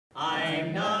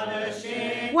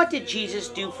What did Jesus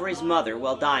do for his mother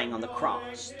while dying on the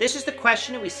cross? This is the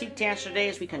question that we seek to answer today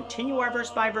as we continue our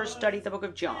verse-by-verse study of the book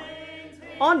of John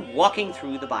on Walking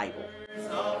Through the Bible.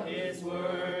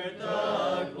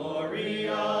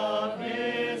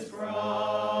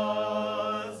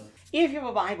 If you have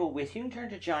a Bible with you, turn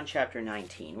to John chapter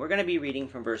 19. We're going to be reading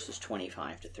from verses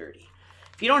 25 to 30.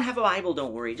 If you don't have a Bible,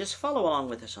 don't worry. Just follow along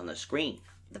with us on the screen.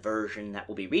 The version that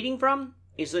we'll be reading from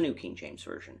is the New King James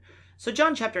Version. So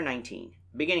John chapter 19,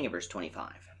 beginning of verse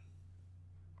 25.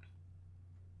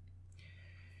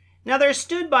 Now there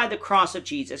stood by the cross of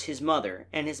Jesus his mother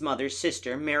and his mother's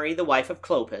sister, Mary the wife of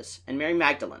Clopas, and Mary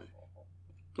Magdalene.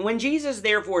 When Jesus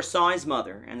therefore saw his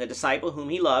mother and the disciple whom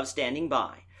he loved standing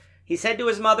by, he said to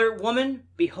his mother, Woman,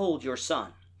 behold your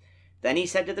son. Then he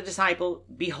said to the disciple,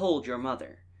 Behold your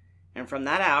mother. And from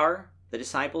that hour the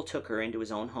disciple took her into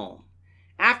his own home.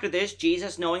 After this,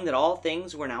 Jesus, knowing that all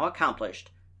things were now accomplished,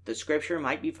 the scripture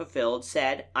might be fulfilled,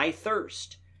 said, I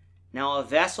thirst. Now a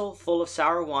vessel full of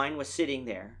sour wine was sitting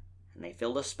there, and they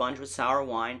filled a sponge with sour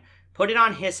wine, put it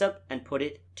on hyssop, and put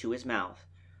it to his mouth.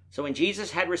 So when Jesus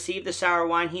had received the sour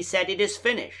wine, he said, It is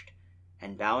finished.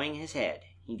 And bowing his head,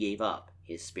 he gave up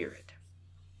his spirit.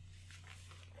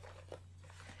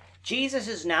 Jesus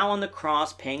is now on the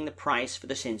cross paying the price for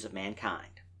the sins of mankind.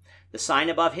 The sign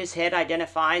above his head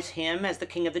identifies him as the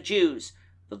King of the Jews,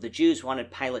 though the Jews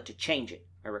wanted Pilate to change it,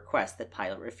 a request that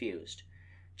Pilate refused.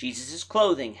 Jesus'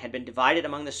 clothing had been divided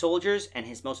among the soldiers, and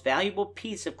his most valuable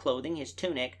piece of clothing, his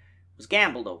tunic, was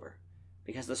gambled over,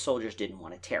 because the soldiers didn't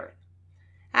want to tear it.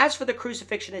 As for the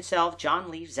crucifixion itself,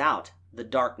 John leaves out the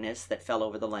darkness that fell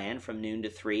over the land from noon to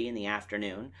 3 in the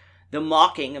afternoon, the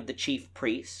mocking of the chief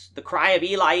priests, the cry of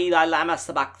Eli, Eli, lama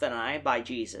sabachthani by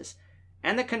Jesus,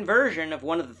 and the conversion of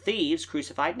one of the thieves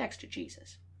crucified next to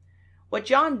Jesus. What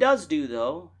John does do,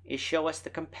 though, is show us the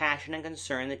compassion and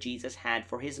concern that Jesus had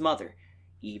for his mother,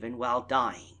 even while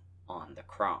dying on the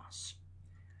cross.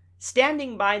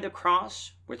 Standing by the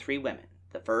cross were 3 women.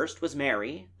 The first was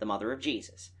Mary, the mother of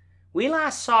Jesus. We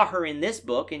last saw her in this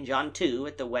book in John 2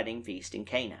 at the wedding feast in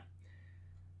Cana.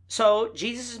 So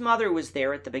Jesus' mother was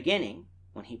there at the beginning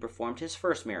when he performed his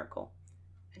first miracle,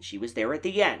 and she was there at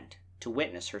the end to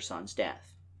witness her son's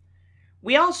death.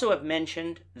 We also have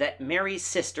mentioned that Mary's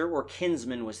sister or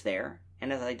kinsman was there,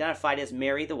 and is identified as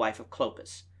Mary, the wife of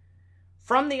Clopas.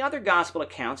 From the other gospel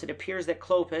accounts, it appears that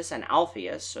Clopas and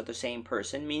Alphaeus are the same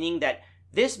person, meaning that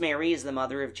this Mary is the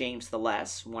mother of James the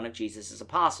Less, one of Jesus'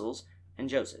 apostles, and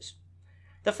Joseph.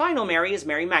 The final Mary is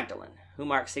Mary Magdalene, who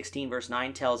Mark 16 verse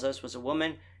 9 tells us was a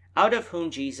woman out of whom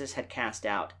Jesus had cast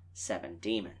out 7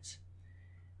 demons.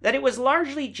 That it was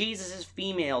largely Jesus'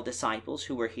 female disciples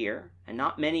who were here, and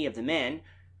not many of the men,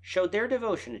 showed their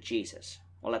devotion to Jesus,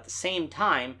 while at the same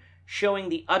time showing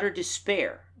the utter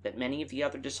despair that many of the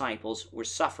other disciples were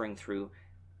suffering through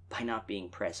by not being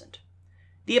present.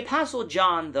 The Apostle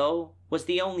John, though, was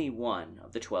the only one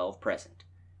of the 12 present.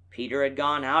 Peter had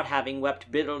gone out, having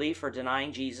wept bitterly for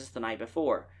denying Jesus the night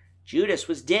before. Judas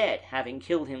was dead, having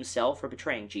killed himself for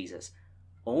betraying Jesus.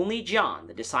 Only John,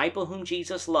 the disciple whom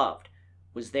Jesus loved,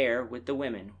 was there with the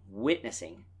women,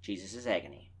 witnessing Jesus'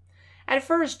 agony. At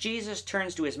first, Jesus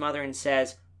turns to his mother and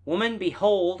says, Woman,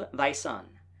 behold thy son.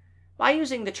 By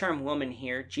using the term woman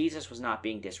here, Jesus was not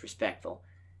being disrespectful.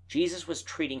 Jesus was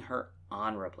treating her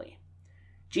honorably.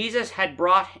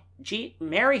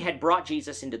 Mary had brought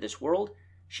Jesus into this world.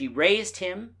 She raised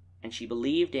him, and she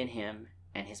believed in him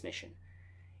and his mission.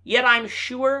 Yet I'm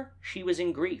sure she was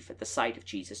in grief at the sight of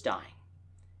Jesus dying.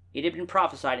 It had been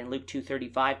prophesied in Luke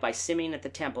 2:35 by Simeon at the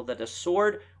temple that a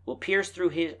sword will pierce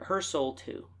through her soul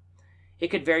too. It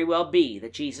could very well be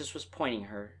that Jesus was pointing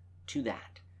her to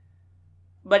that.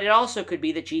 But it also could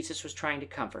be that Jesus was trying to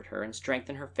comfort her and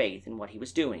strengthen her faith in what he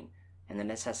was doing and the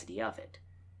necessity of it.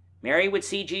 Mary would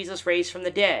see Jesus raised from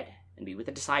the dead and be with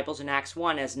the disciples in Acts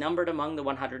 1 as numbered among the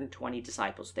 120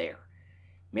 disciples there.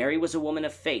 Mary was a woman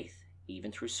of faith,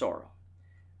 even through sorrow.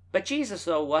 But Jesus,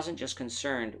 though, wasn't just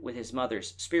concerned with his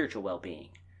mother's spiritual well-being,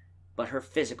 but her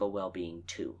physical well-being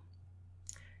too.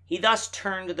 He thus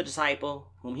turned to the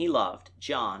disciple whom he loved,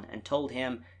 John, and told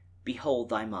him, Behold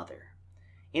thy mother.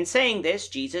 In saying this,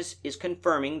 Jesus is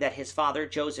confirming that his father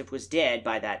Joseph was dead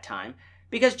by that time,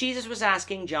 because Jesus was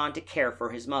asking John to care for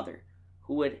his mother,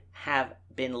 who would have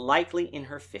been likely in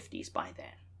her 50s by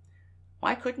then.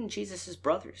 Why couldn't Jesus'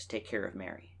 brothers take care of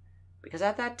Mary? Because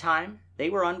at that time, they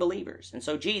were unbelievers, and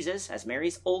so Jesus, as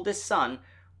Mary's oldest son,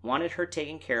 wanted her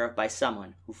taken care of by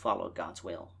someone who followed God's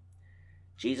will.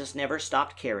 Jesus never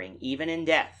stopped caring, even in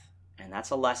death, and that's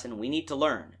a lesson we need to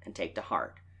learn and take to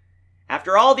heart.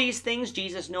 After all these things,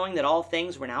 Jesus, knowing that all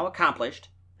things were now accomplished,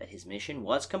 that his mission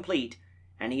was complete,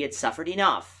 and he had suffered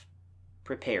enough,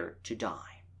 prepared to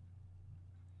die.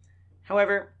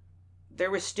 However,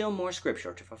 there was still more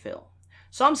scripture to fulfill.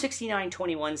 Psalm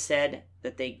 69:21 said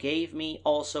that they gave me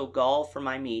also gall for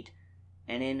my meat,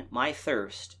 and in my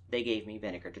thirst they gave me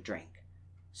vinegar to drink.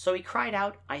 So he cried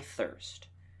out, I thirst.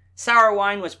 Sour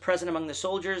wine was present among the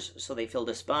soldiers, so they filled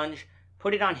a sponge,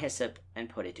 put it on hyssop, and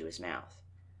put it to his mouth.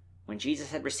 When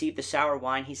Jesus had received the sour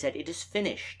wine, he said, It is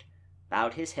finished,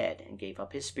 bowed his head, and gave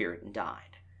up his spirit and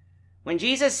died. When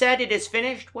Jesus said, It is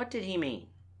finished, what did he mean?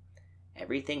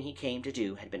 Everything he came to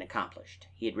do had been accomplished.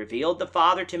 He had revealed the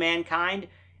Father to mankind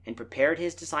and prepared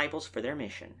his disciples for their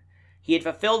mission. He had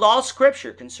fulfilled all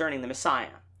Scripture concerning the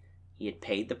Messiah. He had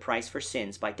paid the price for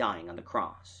sins by dying on the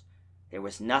cross. There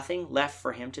was nothing left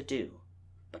for him to do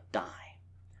but die.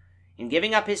 In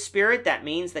giving up his spirit, that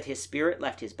means that his spirit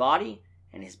left his body,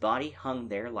 and his body hung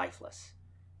there lifeless.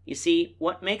 You see,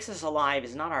 what makes us alive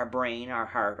is not our brain, our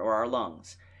heart, or our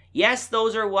lungs. Yes,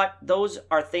 those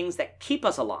are things that keep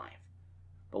us alive.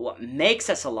 But what makes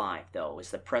us alive, though,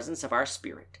 is the presence of our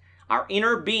spirit, our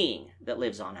inner being that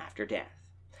lives on after death.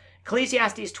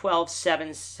 Ecclesiastes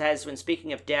 12:7 says, when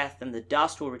speaking of death, then the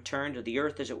dust will return to the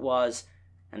earth as it was,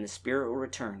 and the spirit will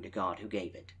return to God who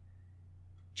gave it.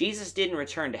 Jesus didn't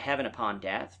return to heaven upon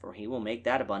death, for he will make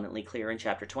that abundantly clear in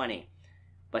chapter 20.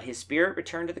 But his spirit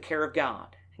returned to the care of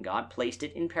God, and God placed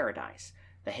it in paradise,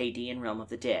 the Hadean realm of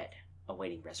the dead,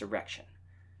 awaiting resurrection.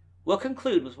 We'll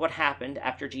conclude with what happened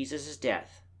after Jesus'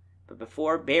 death, but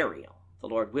before burial, the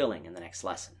Lord willing, in the next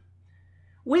lesson.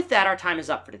 With that, our time is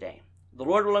up for today. The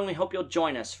Lord willing, we hope you'll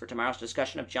join us for tomorrow's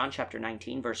discussion of John chapter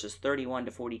 19, verses 31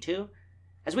 to 42,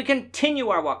 as we continue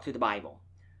our walk through the Bible,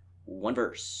 one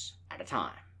verse at a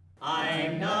time.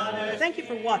 Thank you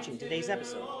for watching today's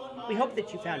episode. We hope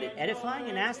that you found it edifying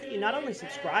and ask that you not only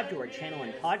subscribe to our channel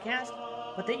and podcast,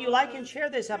 but that you like and share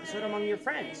this episode among your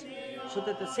friends, so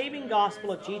that the saving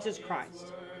gospel of Jesus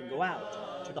Christ can go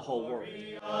out to the whole world.